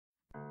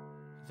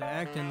They're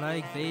acting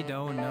like they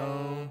don't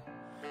know,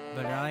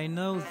 but I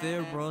know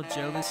they're all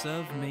jealous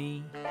of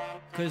me,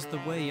 'cause the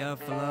way I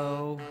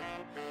flow,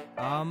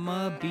 I'm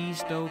a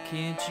beast, oh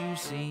can't you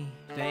see?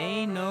 There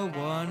ain't no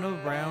one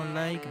around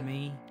like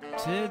me.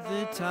 To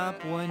the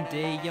top one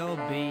day you'll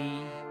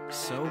be,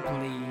 so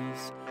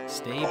please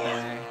stay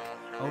back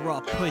or I'll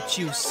put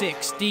you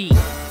 60.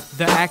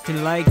 They're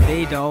acting like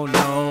they don't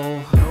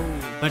know,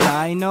 but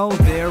I know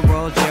they're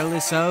all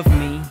jealous of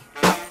me,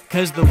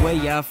 'cause the way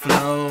I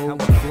flow,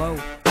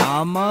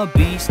 I'm a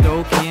beast,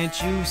 oh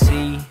can't you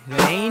see?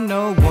 There ain't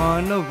no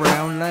one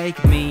around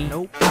like me.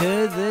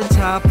 To the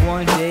top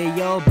one day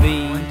you'll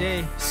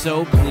be,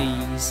 so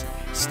please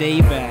stay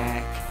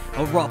back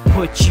or I'll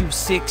put you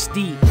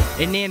 60.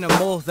 An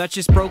animal that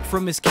just broke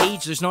from his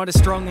cage. There's not a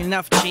strong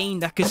enough chain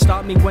that could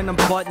stop me when I'm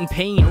caught in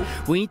pain.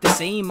 We ain't the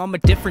same, I'm a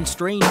different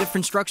strain,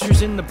 different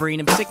structures in the brain.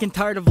 I'm sick and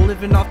tired of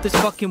living off this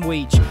fucking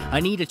wage.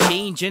 I need a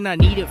change and I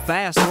need it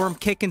fast, or I'm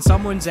kicking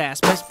someone's ass.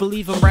 Best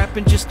believe I'm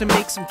rapping just to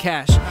make some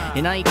cash,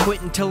 and I ain't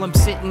quitting till I'm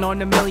sitting on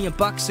 $1 million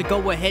bucks. So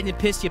go ahead and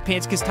piss your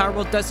pants, 'cause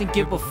Tyrel doesn't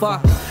give a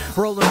fuck.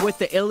 Rolling with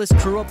the illest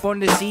crew up on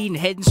the scene,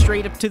 heading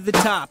straight up to the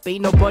top.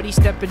 Ain't nobody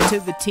stepping to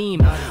the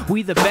team.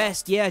 We the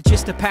best, yeah,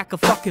 just a pack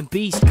of fucking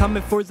beasts.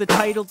 Coming for the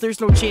title,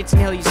 there's no chance in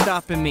hell you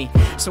stopping me.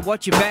 So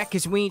watch your back,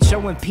 'cause we ain't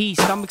showing peace.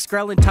 Stomach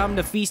growling, time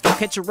to feast. I'll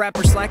catch a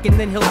rapper slacking,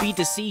 then he'll be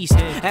deceased.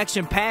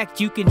 Action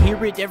packed, you can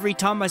hear it every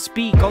time I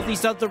speak. All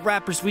these other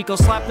rappers, we go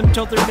slap them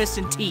till they're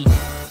missing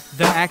teeth.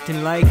 They're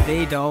acting like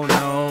they don't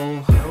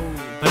know,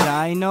 but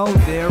I know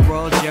they're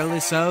all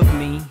jealous of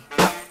me,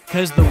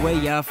 'cause the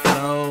way I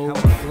flow,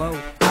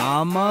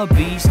 I'm a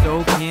beast,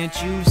 oh can't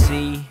you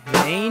see?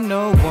 There ain't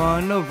no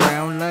one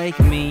around like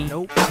me.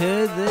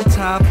 To the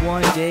top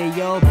one day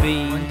you'll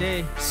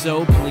be,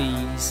 so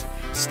please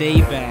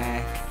stay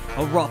back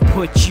or I'll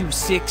put you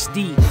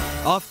 60.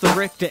 Off the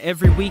Richter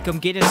every week, I'm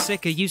getting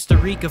sicker. Used to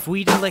reek of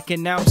weed and liquor,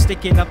 now I'm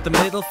sticking up the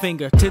middle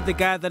finger to the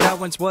guy that I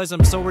once was.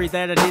 I'm sorry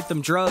that I did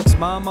them drugs.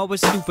 Mom, I was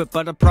stupid,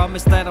 but I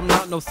promise that I'm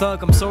not no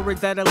thug. I'm sorry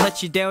that I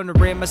let you down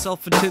and ran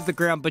myself into the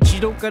ground, but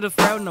you don't gotta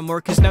frown no more,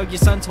 'cause now your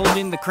son's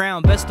holding the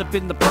crown. Best up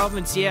in the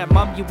province, yeah,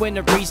 mom, you went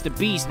and raised a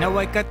beast. Now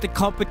I got the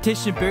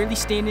competition barely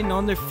standing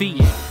on their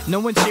feet. No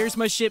one shares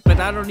my shit, but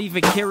I don't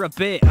even care a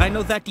bit. I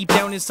know that deep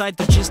down inside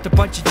they're just a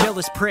bunch of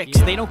jealous pricks.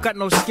 They don't got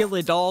no skill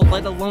at all,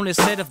 let alone a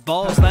set of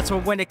balls. That's why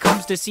when it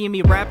comes to seeing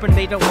me rapping,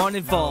 they don't want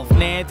involved.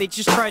 Nah, they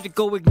just try to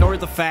go ignore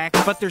the fact,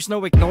 but there's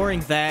no ignoring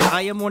that.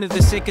 I am one of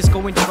the sickest,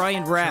 go and try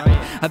and rap.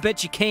 I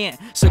bet you can't,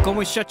 so go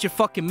and shut your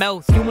fucking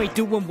mouth. You ain't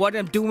doing what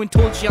I'm doing,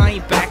 told you I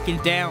ain't backing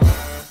down.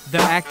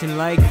 They're acting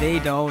like they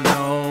don't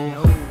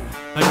know,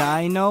 but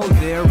I know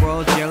they're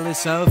all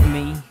jealous of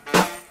me,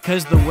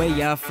 'cause the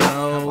way I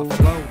flow,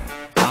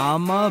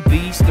 I'm a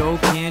beast, oh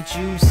can't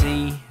you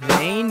see?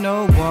 There ain't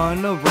no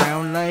one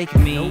around like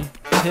me.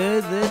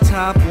 To the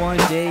top one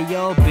day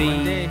you'll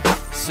be,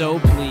 so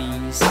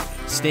please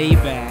stay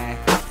back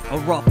or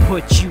I'll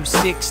put you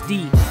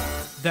 60.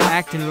 They're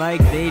acting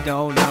like they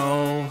don't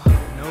know,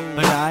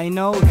 but I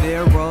know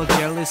they're all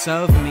jealous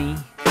of me,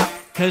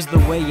 'cause the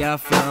way I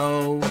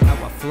flow,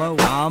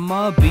 I'm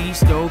a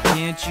beast, oh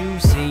can't you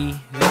see?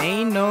 There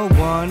ain't no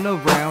one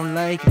around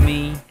like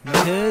me.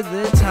 To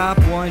the top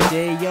one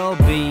day you'll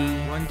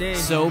be,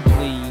 so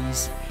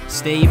please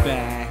stay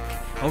back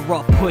or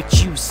I'll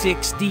put you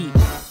 60.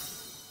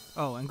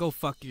 Oh, and go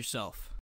fuck yourself.